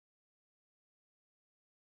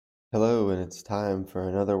Hello, and it's time for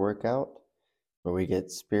another workout where we get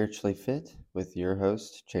spiritually fit with your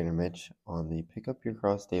host, Trainer Mitch, on the Pick Up Your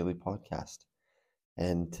Cross Daily podcast.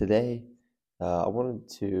 And today, I wanted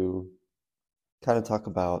to kind of talk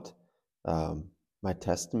about um, my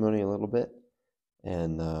testimony a little bit.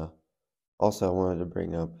 And also, I wanted to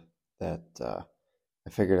bring up that I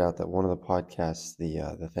figured out that one of the podcasts,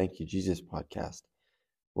 the Thank You Jesus podcast,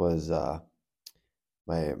 was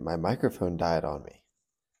my microphone died on me.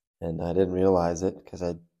 And I didn't realize it because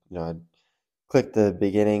I clicked the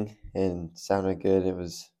beginning and sounded good. It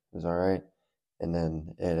was all right, and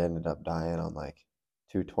then it ended up dying on like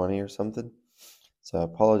 220 or something. So I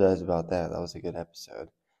apologize about that. That was a good episode.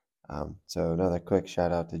 So another quick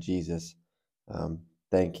shout out to Jesus.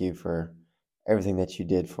 Thank you for everything that you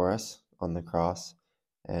did for us on the cross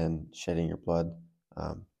and shedding your blood.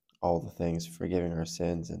 Um, all the things, forgiving our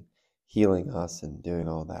sins and healing us and doing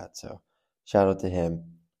all that. So shout out to him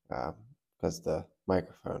because the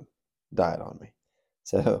microphone died on me.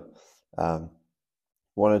 So um,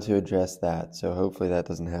 wanted to address that. So hopefully that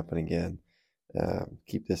doesn't happen again.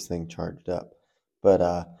 Keep this thing charged up.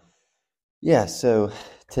 But yeah, so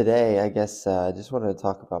today I guess I just wanted to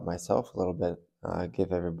talk about myself a little bit,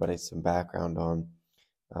 give everybody some background on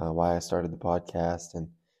why I started the podcast and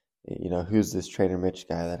who's this Trainer Mitch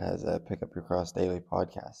guy that has a Pick Up Your Cross Daily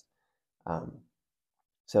podcast. Um,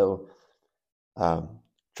 so um,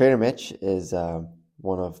 Trainer Mitch is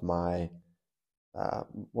one of my uh,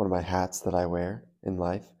 one of my hats that I wear in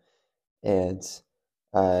life, and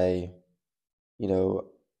I, you know,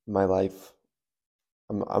 my life.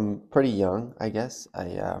 I'm pretty young, I guess.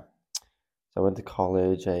 So I went to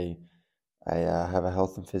college. I have a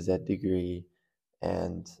health and phys ed degree,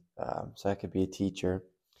 and so I could be a teacher.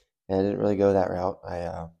 And I didn't really go that route.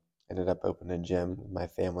 I ended up opening a gym with my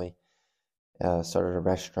family. Started a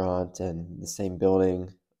restaurant in the same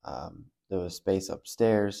building. There was space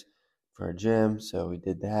upstairs for a gym, so we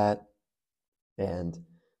did that. And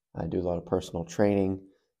I do a lot of personal training.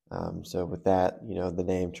 So with that, the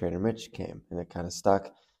name Trainer Mitch came, and it kind of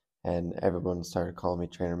stuck, and everyone started calling me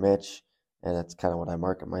Trainer Mitch, and that's kind of what I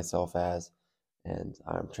market myself as, and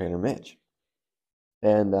I'm Trainer Mitch.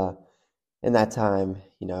 And in that time,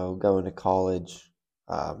 going to college,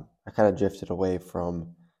 I kind of drifted away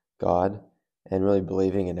from God and really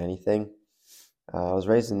believing in anything. I was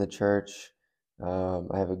raised in the church.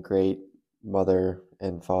 I have a great mother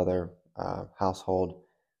and father household.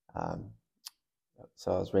 Um,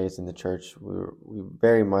 so I was raised in the church. We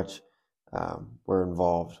very much were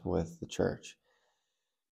involved with the church.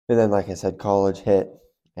 And then, like I said, college hit,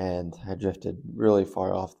 and I drifted really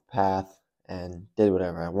far off the path and did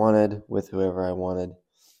whatever I wanted with whoever I wanted,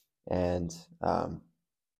 and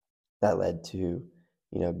that led to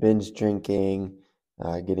binge drinking,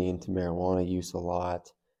 getting into marijuana use a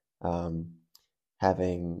lot, um,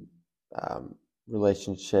 having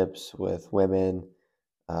relationships with women,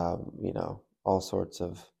 all sorts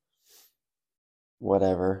of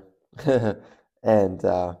whatever. And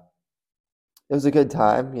it was a good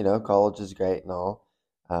time. College is great and all.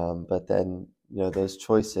 But then, those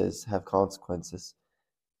choices have consequences.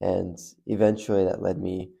 And eventually that led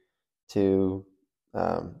me to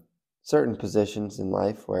um, certain positions in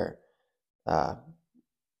life where uh,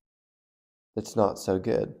 it's not so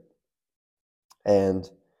good. And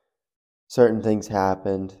certain things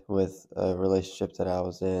happened with a relationship that I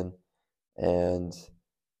was in, and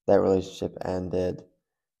that relationship ended,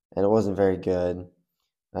 and it wasn't very good.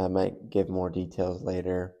 I might give more details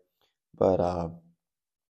later, but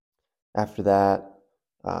after that,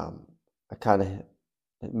 I kind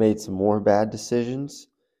of made some more bad decisions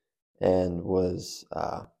and was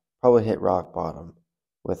probably hit rock bottom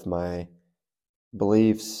with my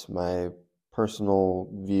beliefs, my personal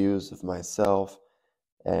views of myself,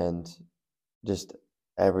 and just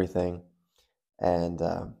everything. And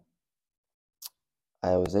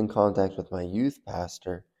I was in contact with my youth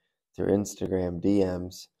pastor through Instagram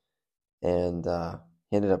DMs, and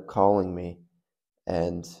he ended up calling me.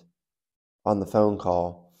 And on the phone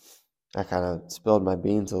call, I kind of spilled my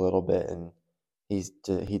beans a little bit, and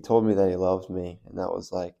he told me that he loved me, and that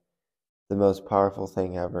was like the most powerful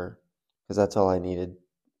thing ever, because that's all I needed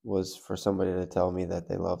was for somebody to tell me that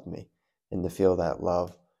they loved me and to feel that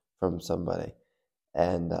love from somebody.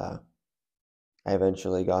 And I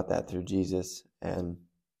eventually got that through Jesus and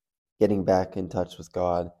getting back in touch with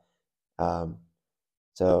God. Um,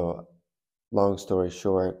 so, long story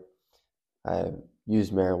short, I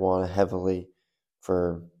used marijuana heavily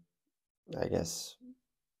for, I guess,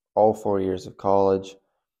 all 4 years of college,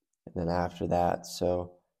 and then after that.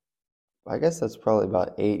 So, I guess that's probably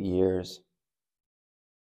about 8 years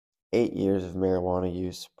 8 years of marijuana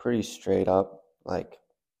use pretty straight up. Like,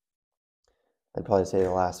 I'd probably say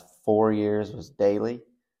the last 4 years was daily.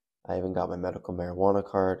 I even got my medical marijuana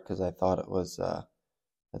card because I thought it was a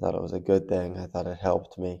good thing. I thought it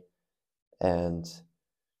helped me, and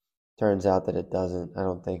turns out that it doesn't. I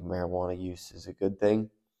don't think marijuana use is a good thing.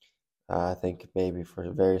 I think maybe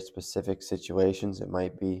for very specific situations it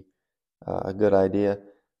might be a good idea,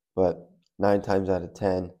 but 9 times out of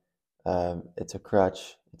 10, it's a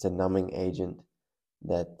crutch. It's a numbing agent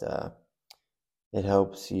that it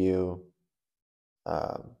helps you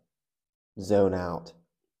um, zone out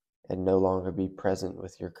and no longer be present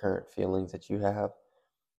with your current feelings that you have,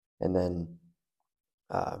 and then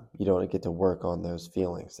you don't get to work on those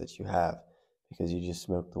feelings that you have because you just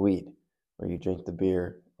smoke the weed or you drink the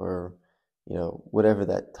beer or whatever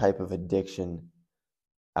that type of addiction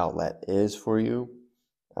outlet is for you.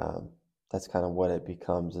 um, that's kind of what it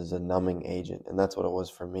becomes, is a numbing agent, and that's what it was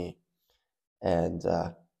for me. And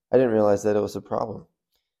I didn't realize that it was a problem.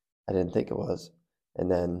 I didn't think it was. And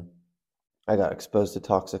then I got exposed to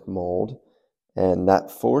toxic mold, and that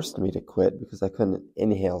forced me to quit because I couldn't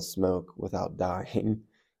inhale smoke without dying.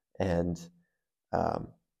 And um,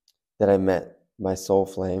 then I met my soul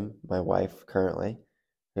flame, my wife currently,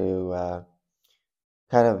 who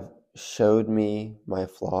kind of showed me my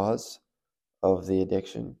flaws of the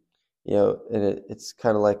addiction. And it's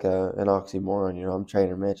kind of like an oxymoron. I'm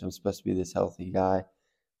Trainer Mitch. I'm supposed to be this healthy guy.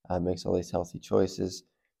 Makes all these healthy choices.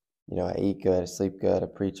 I eat good, I sleep good, I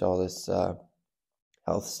preach all this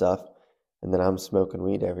health stuff, and then I'm smoking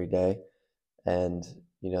weed every day, and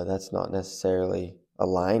that's not necessarily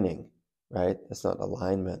aligning, right? That's not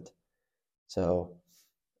alignment. So,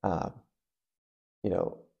 uh, you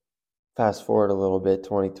know, fast forward a little bit,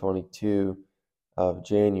 2022 of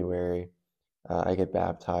January, I get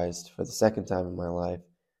baptized for the second time in my life.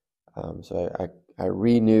 So I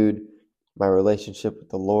renewed my relationship with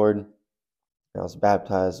the Lord. I was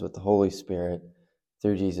baptized with the Holy Spirit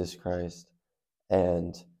through Jesus Christ,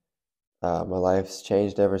 and my life's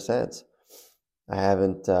changed ever since. I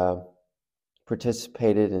haven't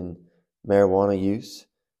participated in marijuana use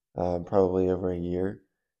probably over a year,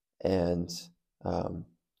 and um,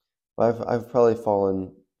 I've probably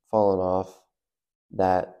fallen off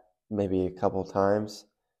that maybe a couple times,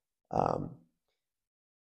 um,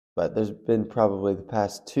 but there's been probably the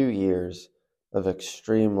past 2 years of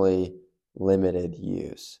extremely limited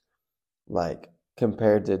use, like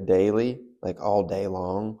compared to daily, like all day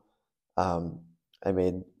long. I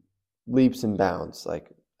made leaps and bounds, like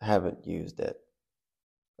haven't used it,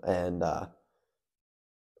 and I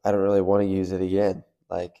don't really want to use it again.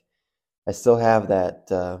 Like, I still have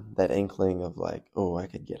that inkling of like, oh, I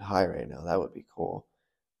could get high right now. That would be cool.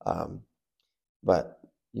 Um, but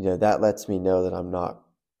that lets me know that I'm not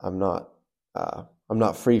I'm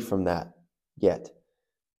not free from that yet.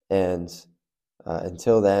 And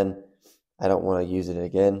until then, I don't want to use it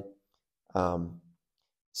again.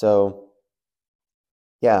 So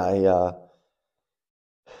yeah, I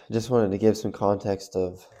just wanted to give some context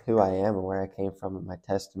of who I am and where I came from and my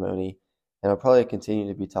testimony. And I'll probably continue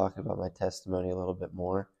to be talking about my testimony a little bit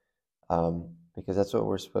more, because that's what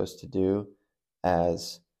we're supposed to do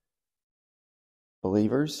as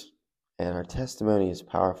believers. And our testimony is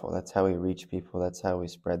powerful. That's how we reach people. That's how we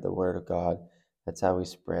spread the word of God. That's how we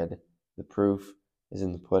spread the proof is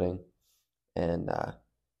in the pudding. And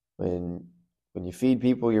when you feed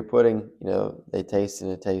people your pudding, they taste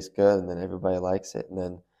and it tastes good, and then everybody likes it, and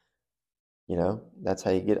then that's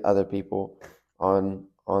how you get other people on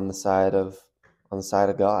the side of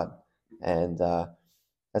God. And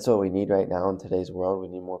that's what we need right now in today's world. We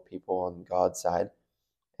need more people on God's side.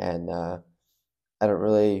 And I don't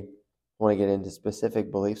really want to get into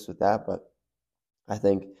specific beliefs with that, but I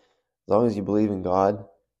think as long as you believe in God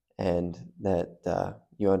and that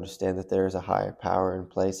you understand that there is a higher power in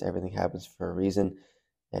place, everything happens for a reason,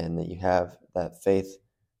 and that you have that faith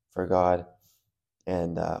for God,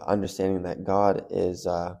 and understanding that God is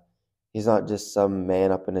he's not just some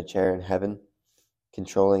man up in a chair in heaven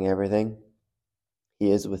controlling everything.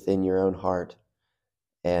 He is within your own heart.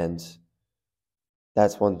 And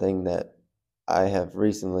that's one thing that I have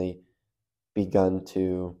recently begun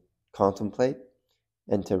to contemplate,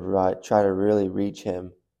 and to try to really reach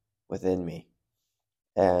him within me.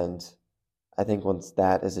 And I think once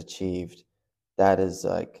that is achieved, that is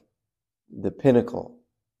like the pinnacle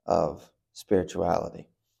of spirituality,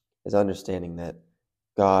 is understanding that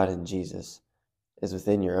God and Jesus is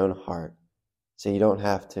within your own heart. So you don't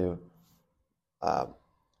have to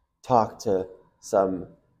talk to some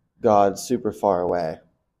God super far away.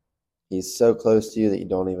 He's so close to you that you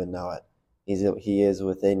don't even know it. He is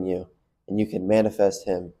within you, and you can manifest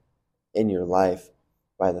him in your life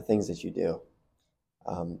by the things that you do.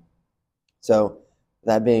 So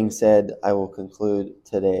that being said, I will conclude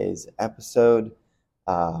today's episode.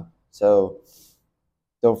 So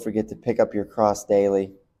don't forget to pick up your cross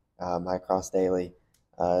daily, my cross daily,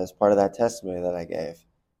 as part of that testimony that I gave.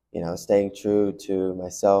 Staying true to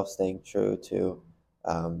myself, staying true to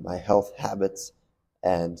my health habits,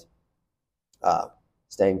 and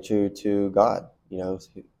staying true to God.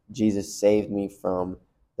 Jesus saved me from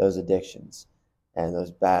those addictions and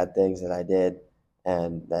those bad things that I did,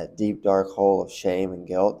 and that deep, dark hole of shame and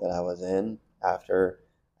guilt that I was in after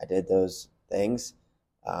I did those things.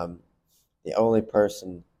 The only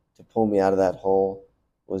person to pull me out of that hole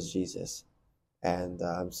was Jesus. And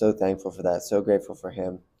I'm so thankful for that, so grateful for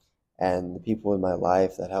him and the people in my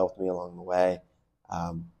life that helped me along the way.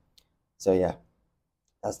 So yeah,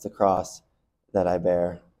 that's the cross that I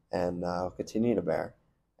bear, and I'll continue to bear,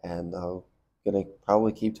 and I'm gonna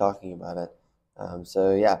probably keep talking about it.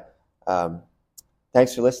 So yeah,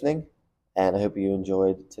 thanks for listening, and I hope you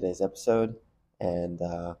enjoyed today's episode, and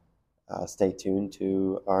stay tuned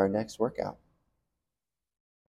to our next workout.